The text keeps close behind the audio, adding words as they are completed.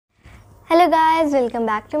Hello guys, welcome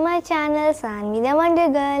back to my channel Saanvi the Wonder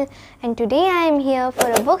Girl, and today I am here for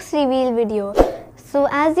a books reveal video. So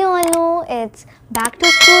as you all know, it's back to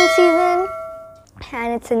school season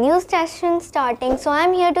and it's a new session starting, so I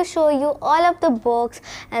am here to show you all of the books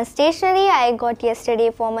and stationery I got yesterday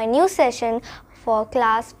for my new session for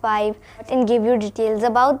class 5 and give you details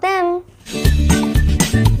about them.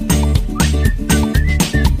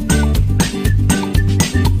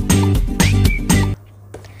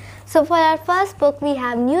 So for our first book we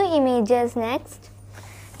have New Images next.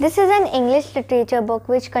 This is an English literature book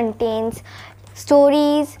which contains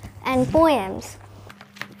stories and poems.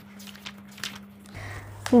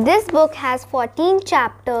 This book has 14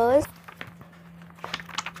 chapters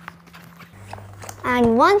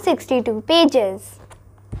and 162 pages.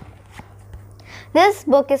 This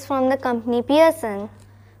book is from the company Pearson.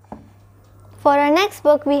 For our next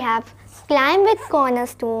book we have Climb with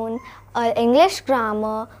Cornerstone, an English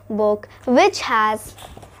grammar book which has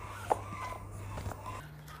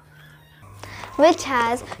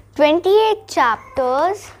 28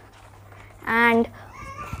 chapters and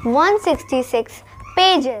 166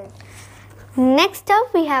 pages. Next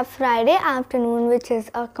up we have Friday Afternoon, which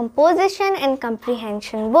is a composition and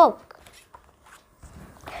comprehension book.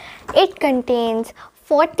 It contains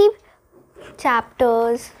 40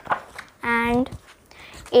 chapters and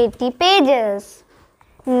 80 pages.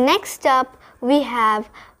 Next up we have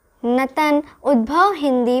Natan Udbhav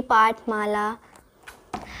Hindi Pathmala.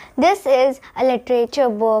 This is a literature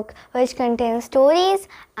book which contains stories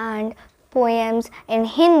and poems in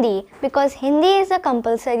Hindi, because Hindi is a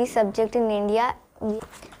compulsory subject in India.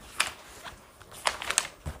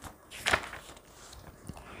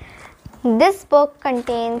 This book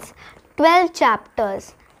contains 12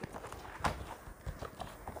 chapters.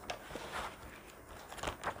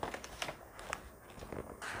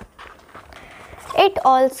 It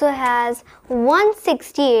also has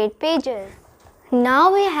 168 pages.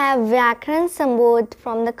 Now we have Vyakran Sambodh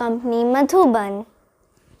from the company Madhuban.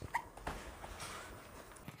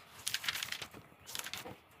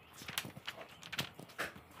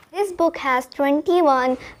 This book has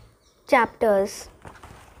 21 chapters.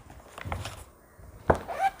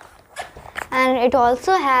 And it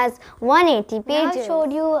also has 180 pages. Now I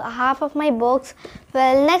showed you half of my books.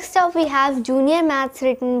 Well, next up we have Junior Maths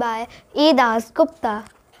written by A. Das Gupta.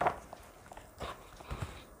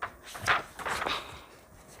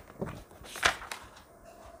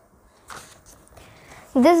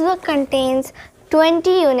 This book contains 20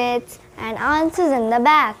 units and answers in the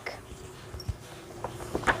back.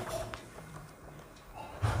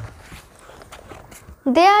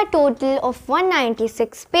 There are a total of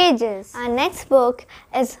 196 pages. Our next book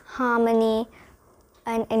is Harmony,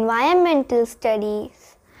 an environmental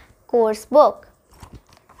studies course book.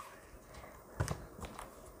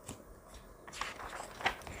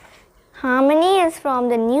 Harmony is from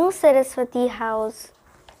the New Saraswati House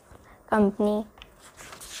company.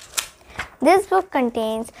 This book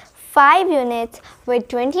contains 5 units with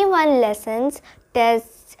 21 lessons,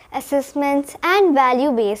 tests, assessments and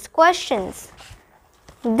value-based questions.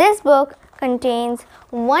 This book contains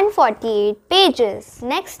 148 pages.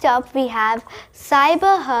 Next up we have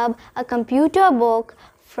Cyber Hub, a computer book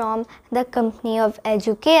from the company of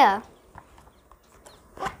Educare.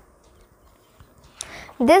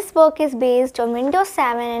 This book is based on Windows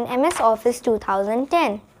 7 and MS Office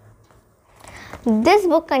 2010. This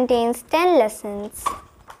book contains 10 lessons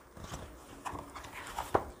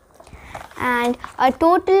and a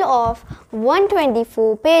total of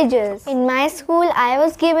 124 pages. In my school, I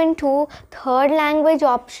was given 2 third language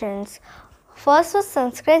options. First was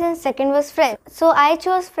Sanskrit and second was French. So I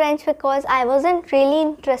chose French because I wasn't really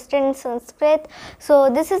interested in Sanskrit. So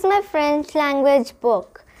this is my French language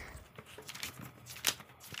book.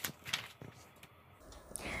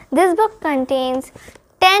 This book contains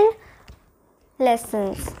 10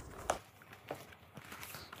 lessons.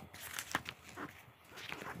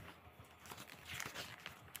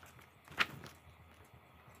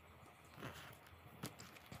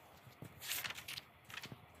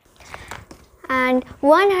 And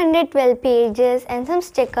 112 pages and some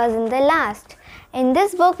stickers in the last. In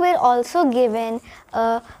this book we're also given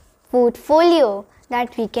a portfolio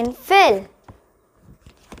that we can fill.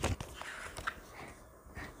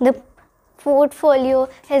 The portfolio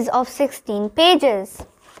is of 16 pages.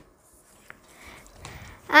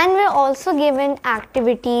 And we're also given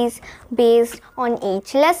activities based on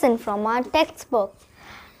each lesson from our textbook.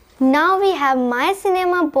 Now we have My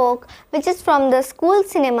Cinema book, which is from the School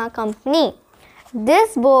Cinema Company.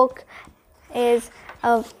 This book is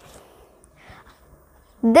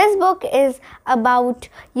about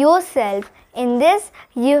yourself. In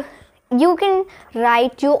you can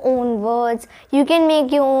write your own words, you can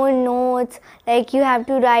make your own notes, like you have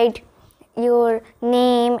to write your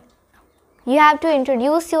name, you have to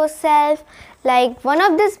introduce yourself. Like one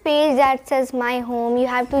of this page that says my home, you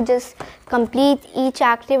have to just complete each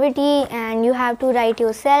activity and you have to write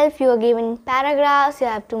yourself. You are given paragraphs, you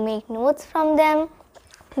have to make notes from them.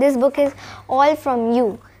 This book is all from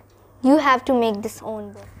you. You have to make this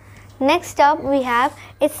own book. Next up we have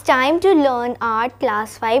It's Time to Learn Art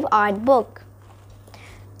Class 5 Art Book.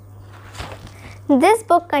 This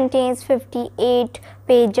book contains 58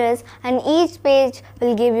 pages and each page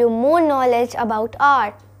will give you more knowledge about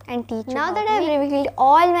art and teach you. Now that I've revealed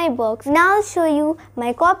all my books, now I'll show you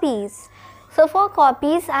my copies. So for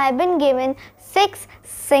copies, I have been given 6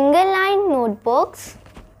 single line notebooks,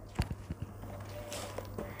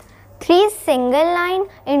 3 single line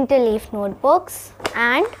interleaf notebooks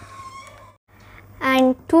and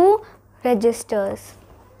 2 registers,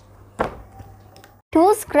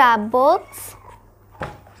 2 scrapbooks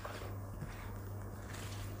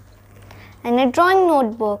and a drawing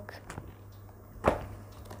notebook.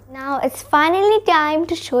 Now it's finally time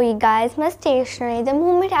to show you guys my stationery, the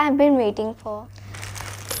moment I've been waiting for.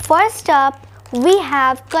 First up, we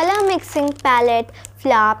have color mixing palette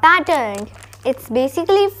flower pattern. It's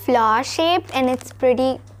basically flower shaped and it's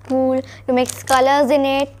pretty cool to mix colors in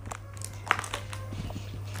it.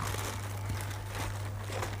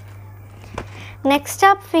 Next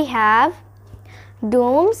up we have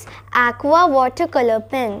Dome's Aqua watercolor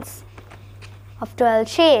pens of 12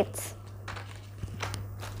 shades.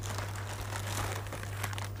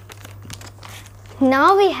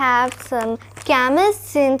 Now we have some Camus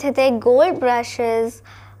synthetic gold brushes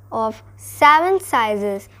of 7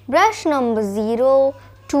 sizes. Brush number 0,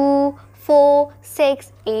 2, 4,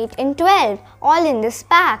 6, 8 and 12, all in this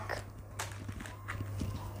pack.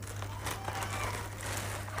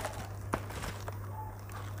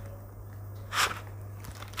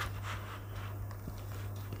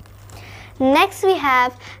 Next we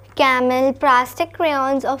have Camel plastic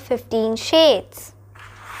crayons of 15 shades.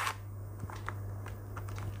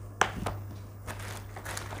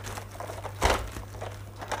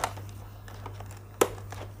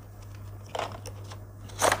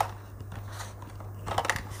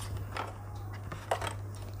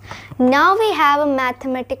 Now we have a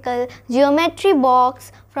mathematical geometry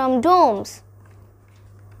box from Domes.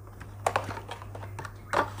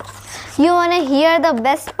 You wanna hear the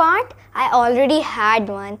best part? I already had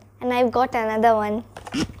one and I've got another one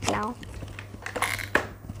now.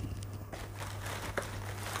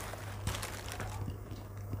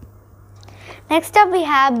 Next up we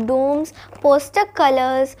have Dome's poster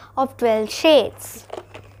colors of 12 shades.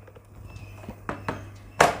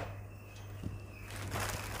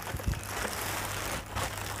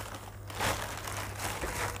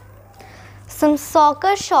 Some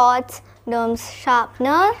soccer shorts, Dome's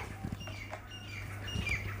sharpener.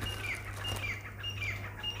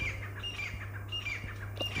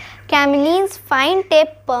 Cameline's fine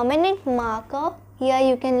tip permanent marker. Here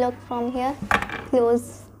you can look from here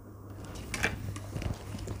close.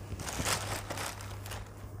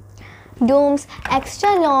 Dome's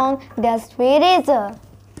extra long dust eraser.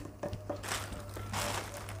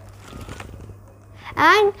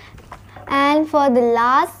 And for the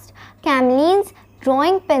last, Cameline's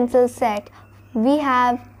drawing pencil set. We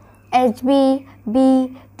have HB,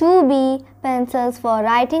 B, 2B pencils for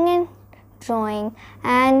writing and drawing,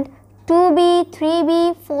 and 2B,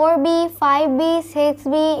 3B, 4B, 5B, 6B,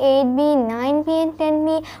 8B, 9B and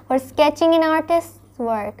 10B for sketching and artist's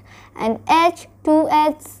work, and H,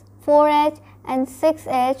 2H, 4H and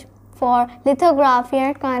 6H for lithography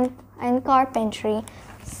and carpentry.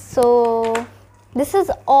 So this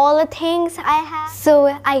is all the things I have. So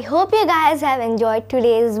I hope you guys have enjoyed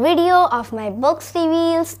today's video of my books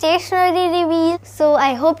reveal, stationery reveal. So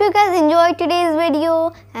I hope you guys enjoyed today's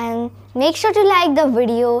video and make sure to like the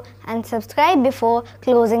video and subscribe before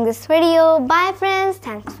closing this video. Bye friends,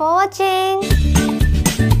 thanks for watching.